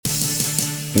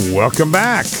Welcome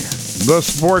back. The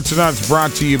Sports Nutz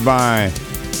brought to you by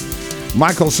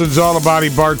Michelson's Auto Body,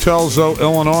 Bartelzo,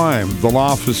 Illinois. The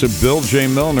law office of Bill J.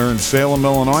 Milner in Salem,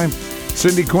 Illinois.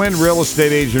 Cindy Quinn, real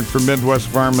estate agent for Midwest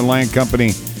Farm and Land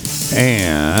Company.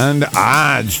 And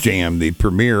Odds Jam, the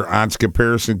premier odds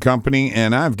comparison company.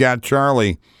 And I've got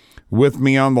Charlie with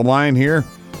me on the line here.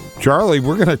 Charlie,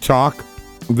 we're going to talk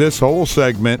this whole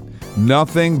segment,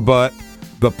 nothing but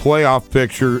the playoff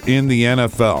picture in the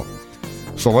NFL.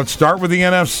 So let's start with the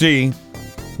NFC,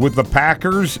 with the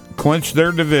Packers clinch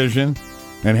their division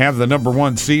and have the number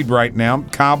 1 seed right now.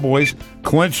 Cowboys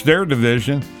clinch their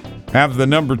division, have the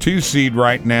number 2 seed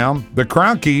right now. The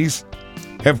Cronkies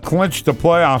have clinched the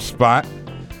playoff spot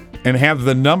and have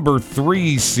the number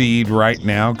 3 seed right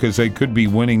now because they could be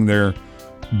winning their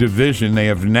division. They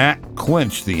have not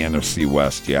clinched the NFC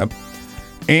West yet.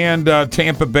 And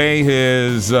Tampa Bay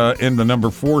is in the number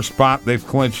 4 spot. They've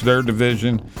clinched their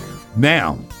division.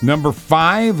 Now, number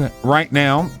 5 right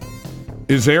now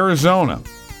is Arizona.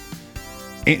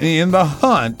 In the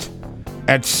hunt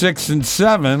at 6 and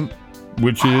 7,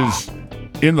 which is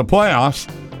in the playoffs,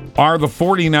 are the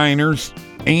 49ers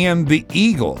and the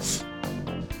Eagles.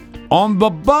 On the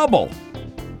bubble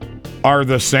are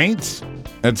the Saints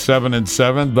at 7 and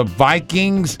 7, the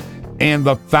Vikings and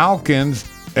the Falcons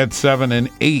at 7 and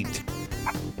 8,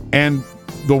 and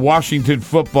the Washington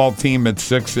football team at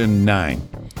 6 and 9.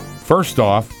 First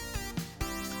off,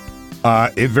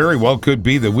 it very well could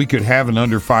be that we could have an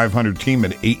under 500 team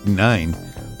at 8 and 9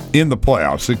 in the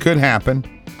playoffs. It could happen.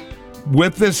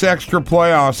 With this extra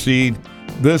playoff seed,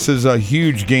 this is a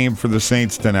huge game for the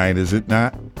Saints tonight, is it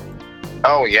not?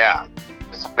 Oh, yeah.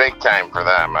 It's big time for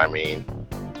them. I mean,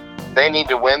 they need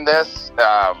to win this.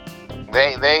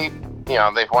 They've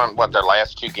won, their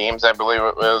last 2 games, I believe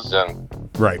it was. And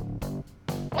right.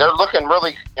 They're looking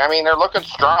they're looking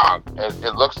strong.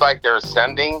 It looks like they're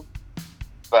ascending.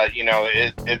 But, you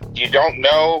don't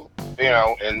know,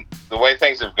 and the way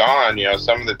things have gone,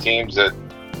 some of the teams that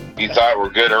you thought were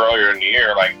good earlier in the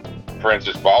year, like, for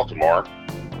instance, Baltimore,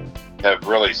 have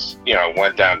really,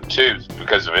 went down tubes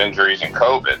because of injuries and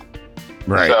COVID.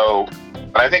 Right. So,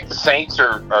 but I think the Saints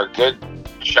are a good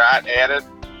shot at it.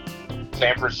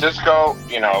 San Francisco,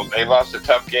 they lost a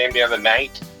tough game the other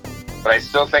night, but I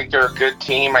still think they're a good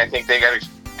team. I think they got a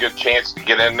good chance to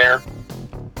get in there.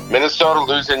 Minnesota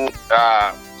losing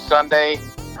Sunday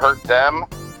hurt them.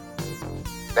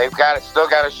 They've still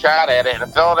got a shot at it.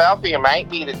 And Philadelphia might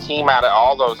be the team out of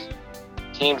all those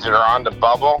teams that are on the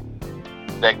bubble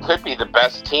that could be the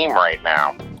best team right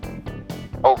now.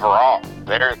 Overall,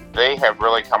 they have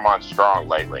really come on strong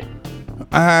lately.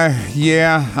 But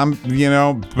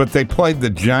they played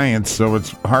the Giants, so it's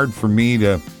hard for me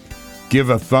to give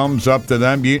a thumbs up to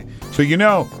them. We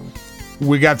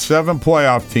got 7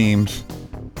 playoff teams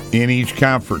in each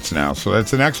conference now, so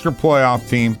that's an extra playoff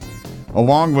team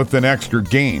along with an extra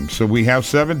game. So we have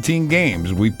 17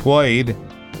 games. We played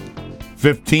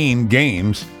 15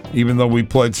 games, even though we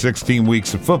played 16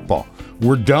 weeks of football.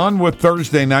 We're done with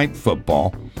Thursday night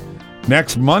football.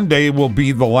 Next Monday will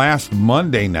be the last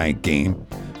Monday night game.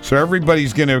 So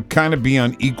everybody's going to kind of be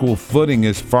on equal footing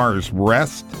as far as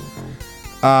rest.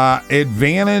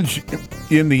 Advantage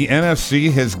in the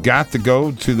NFC has got to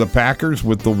go to the Packers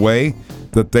with the way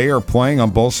that they are playing on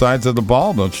both sides of the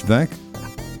ball, don't you think?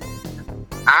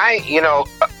 I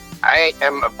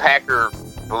am a Packer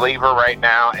believer right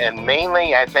now, and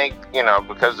mainly I think,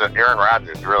 because of Aaron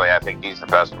Rodgers, really, I think he's the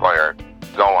best player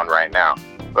going right now.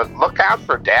 But look out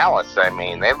for Dallas. I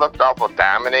mean, they looked awful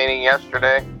dominating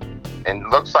yesterday, and it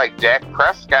looks like Dak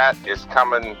Prescott is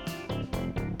coming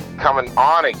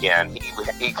on again.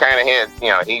 He kind of had,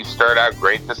 he started out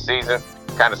great this season,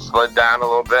 kind of slid down a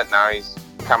little bit. Now he's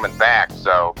coming back,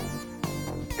 so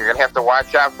you're going to have to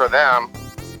watch out for them.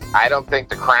 I don't think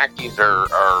the Cronkies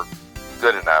are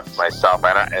good enough myself.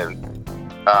 They're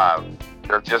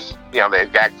just,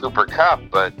 they've got Cooper Kupp,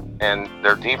 and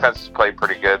their defense played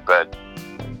pretty good, but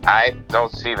I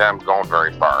don't see them going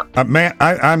very far.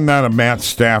 I'm not a Matt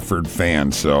Stafford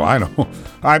fan, so I don't.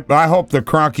 I hope the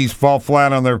Cronkies fall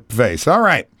flat on their face. All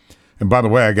right. And by the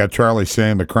way, I got Charlie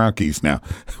saying the Cronkies now.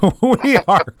 We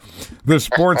are the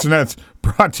Sports Nutz,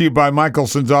 brought to you by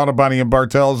Michelson's Auto Body in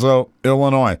Bartelzo,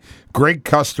 Illinois. Great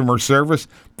customer service.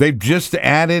 They've just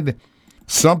added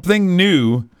something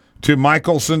new to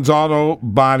Michelson's Auto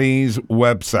Body's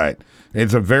website.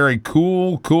 It's a very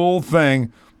cool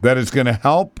thing that is going to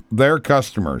help their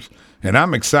customers. And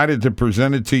I'm excited to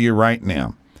present it to you right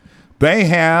now. They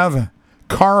have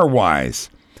CarWise.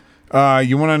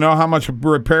 You want to know how much a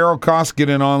repair will cost? Get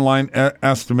an online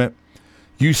estimate.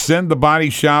 You send the body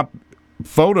shop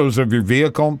photos of your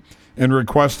vehicle, and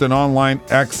request an online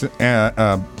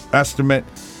estimate.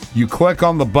 You click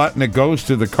on the button, it goes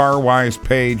to the CarWise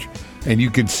page, and you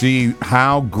can see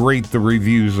how great the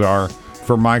reviews are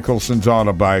for Michelson's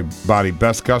Auto Body.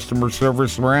 Best customer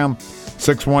service around,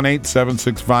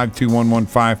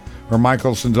 618-765-2115 or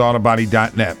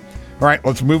michelsonsautobody.net. All right,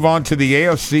 let's move on to the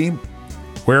AFC,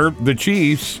 where the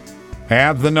Chiefs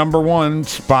have the number 1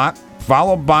 spot,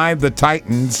 followed by the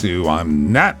Titans, who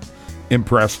I'm not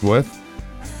impressed with,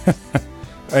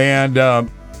 and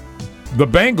the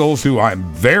Bengals, who I'm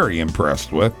very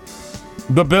impressed with,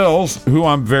 the Bills, who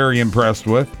I'm very impressed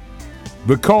with,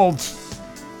 the Colts,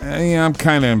 I'm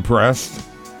kind of impressed,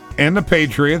 and the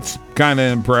Patriots, kind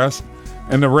of impressed,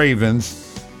 and the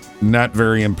Ravens, not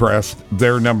very impressed.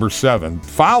 They're number 7,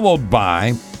 followed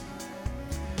by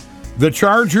the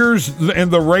Chargers and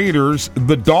the Raiders,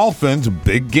 the Dolphins,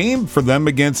 big game for them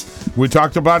against, we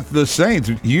talked about the Saints,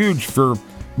 huge for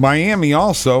Miami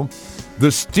also, the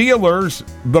Steelers,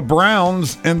 the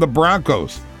Browns, and the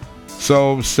Broncos.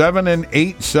 So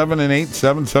 7-8, 7-8,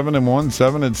 7-7-1,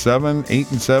 7-7,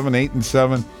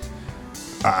 8-7,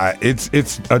 8-7.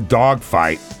 It's a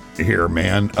dogfight here,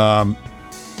 man.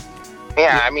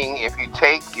 Yeah, I mean, if you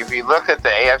look at the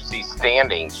AFC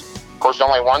standings, of course,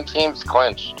 only one team's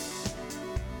clinched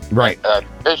right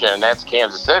division, and that's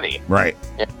Kansas City. Right.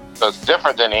 Yeah, so it's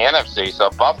different than the NFC. So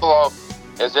Buffalo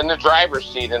is in the driver's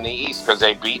seat in the East because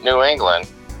they beat New England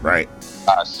right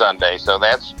Sunday. So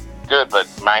that's good. But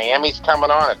Miami's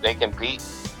coming on. If they can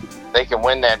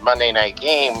win that Monday night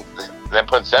game, that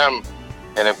puts them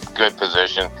in a good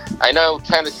position. I know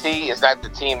Tennessee is not the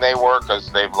team they were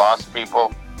because they've lost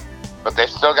people, but they've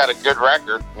still got a good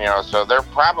record, so they're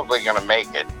probably going to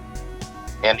make it.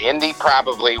 And Indy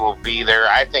probably will be there.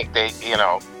 I think they're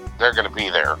going to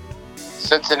be there.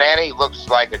 Cincinnati looks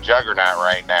like a juggernaut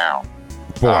right now.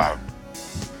 Boy,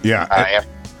 I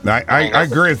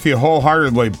agree with you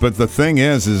wholeheartedly. But the thing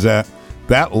is that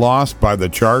loss by the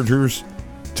Chargers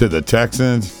to the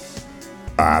Texans,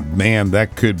 man,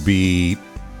 that could be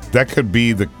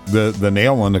the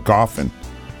nail in the coffin.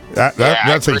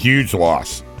 That's a huge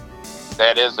loss.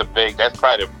 That's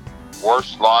probably the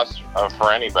worst loss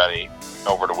for anybody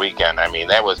over the weekend. I mean,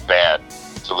 that was bad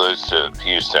to lose to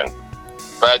Houston.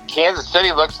 But Kansas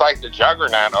City looks like the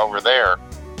juggernaut over there.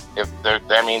 They're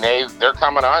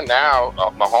coming on now.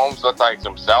 Mahomes looks like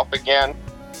himself again.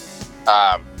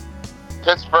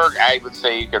 Pittsburgh, I would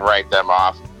say you can write them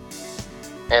off.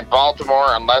 And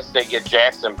Baltimore, unless they get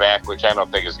Jackson back, which I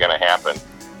don't think is going to happen, I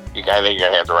think you're going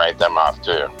to have to write them off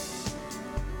too.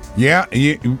 Yeah,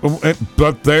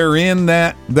 but they're in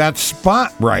that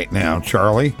spot right now,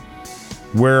 Charlie,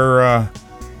 where,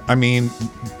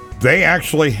 they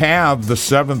actually have the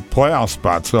 7th playoff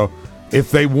spot. So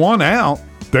if they won out,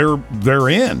 they're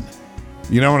in.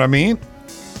 You know what I mean?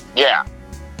 Yeah.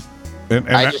 And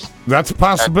that's a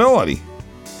possibility.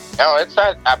 No, it's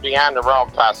not beyond the realm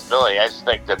of possibility. I just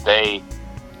think that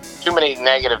too many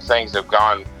negative things have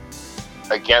gone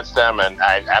against them, and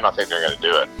I don't think they're going to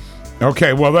do it.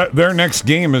 Okay, well, their next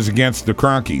game is against the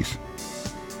Cronkies.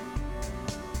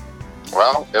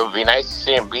 Well, it would be nice to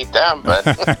see them beat them, but...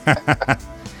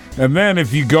 And then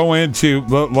if you go into,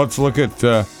 let's look at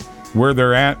where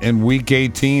they're at in Week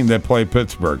 18, they play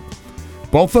Pittsburgh.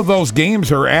 Both of those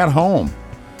games are at home.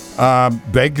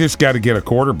 They just got to get a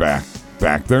quarterback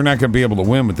back. They're not going to be able to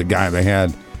win with the guy they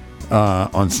had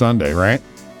on Sunday, right?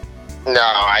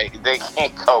 No, they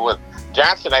can't go with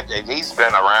Johnson. He's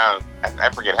been around. I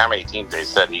forget how many teams they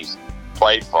said he's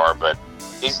played for, but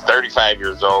he's 35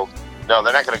 years old. No,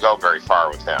 they're not going to go very far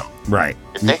with him. Right.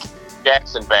 If they get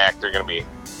Jackson back, they're going to be,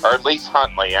 or at least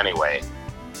Huntley anyway,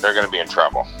 they're going to be in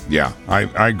trouble. Yeah,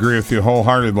 I agree with you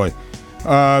wholeheartedly.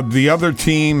 The other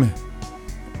team,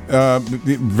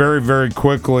 very, very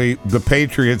quickly, the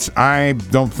Patriots, I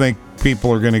don't think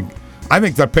people are going to... I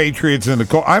think the Patriots and the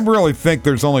Colts... I really think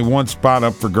there's only one spot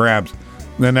up for grabs,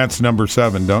 and that's number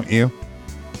 7, don't you?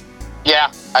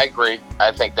 Yeah, I agree.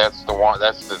 I think that's the one.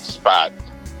 That's the spot.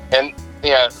 And,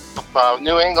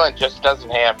 New England just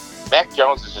doesn't have... Mac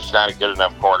Jones is just not a good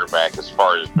enough quarterback as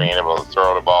far as being able to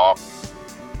throw the ball.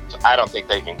 So I don't think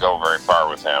they can go very far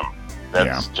with him.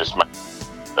 That's just my...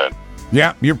 But,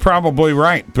 yeah, you're probably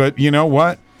right. But you know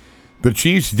what? The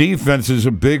Chiefs' defense is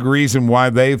a big reason why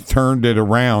they've turned it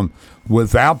around.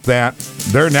 Without that,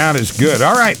 they're not as good.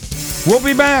 All right, we'll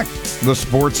be back. The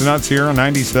Sports Nuts here on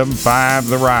 97.5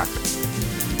 The Rock.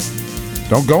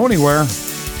 Don't go anywhere.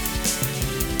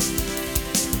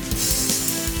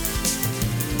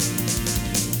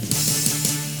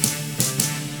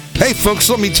 Hey folks,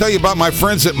 let me tell you about my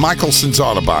friends at Michelson's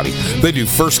Auto Body. They do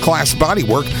first-class body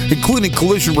work, including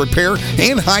collision repair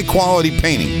and high-quality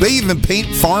painting. They even paint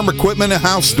farm equipment and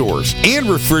house doors, and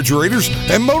refrigerators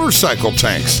and motorcycle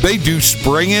tanks. They do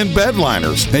spray-in bed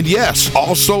liners, and yes,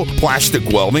 also plastic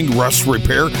welding, rust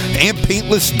repair, and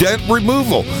paintless dent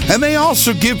removal. And they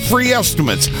also give free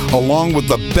estimates, along with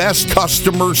the best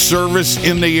customer service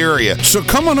in the area. So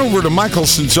come on over to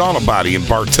Michelson's Auto Body in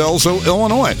Bartelso,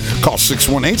 Illinois. Call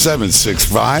 618-765-2115 or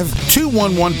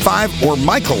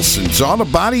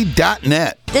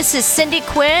michelsonsautobody.net. This is Cindy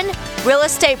Quinn, real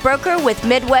estate broker with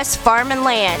Midwest Farm and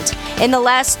Land. In the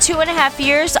last 2.5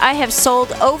 years, I have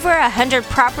sold over 100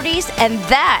 properties, and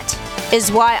that is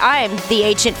why I'm the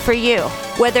agent for you.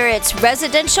 Whether it's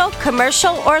residential,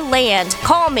 commercial, or land,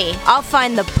 call me. I'll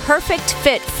find the perfect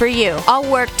fit for you. I'll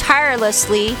work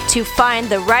tirelessly to find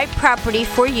the right property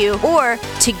for you or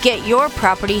to get your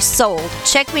property sold.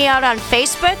 Check me out on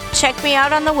Facebook, check me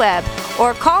out on the web,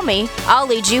 or call me. I'll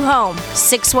lead you home.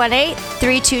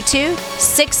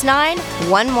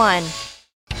 618-322-6911.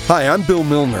 Hi, I'm Bill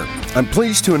Milner. I'm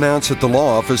pleased to announce that the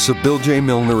law office of Bill J.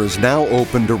 Milner is now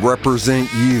open to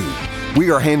represent you. We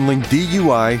are handling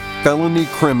DUI, felony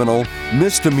criminal,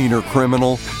 misdemeanor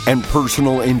criminal, and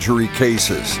personal injury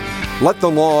cases. Let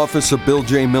the law office of Bill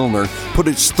J. Milner put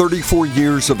its 34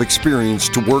 years of experience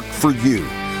to work for you.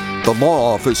 The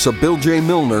law office of Bill J.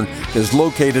 Milner is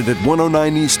located at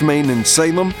 109 East Main in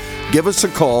Salem. Give us a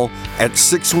call at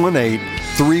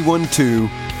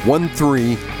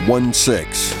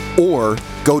 618-312-1316 or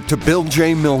go to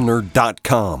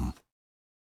BillJMilner.com.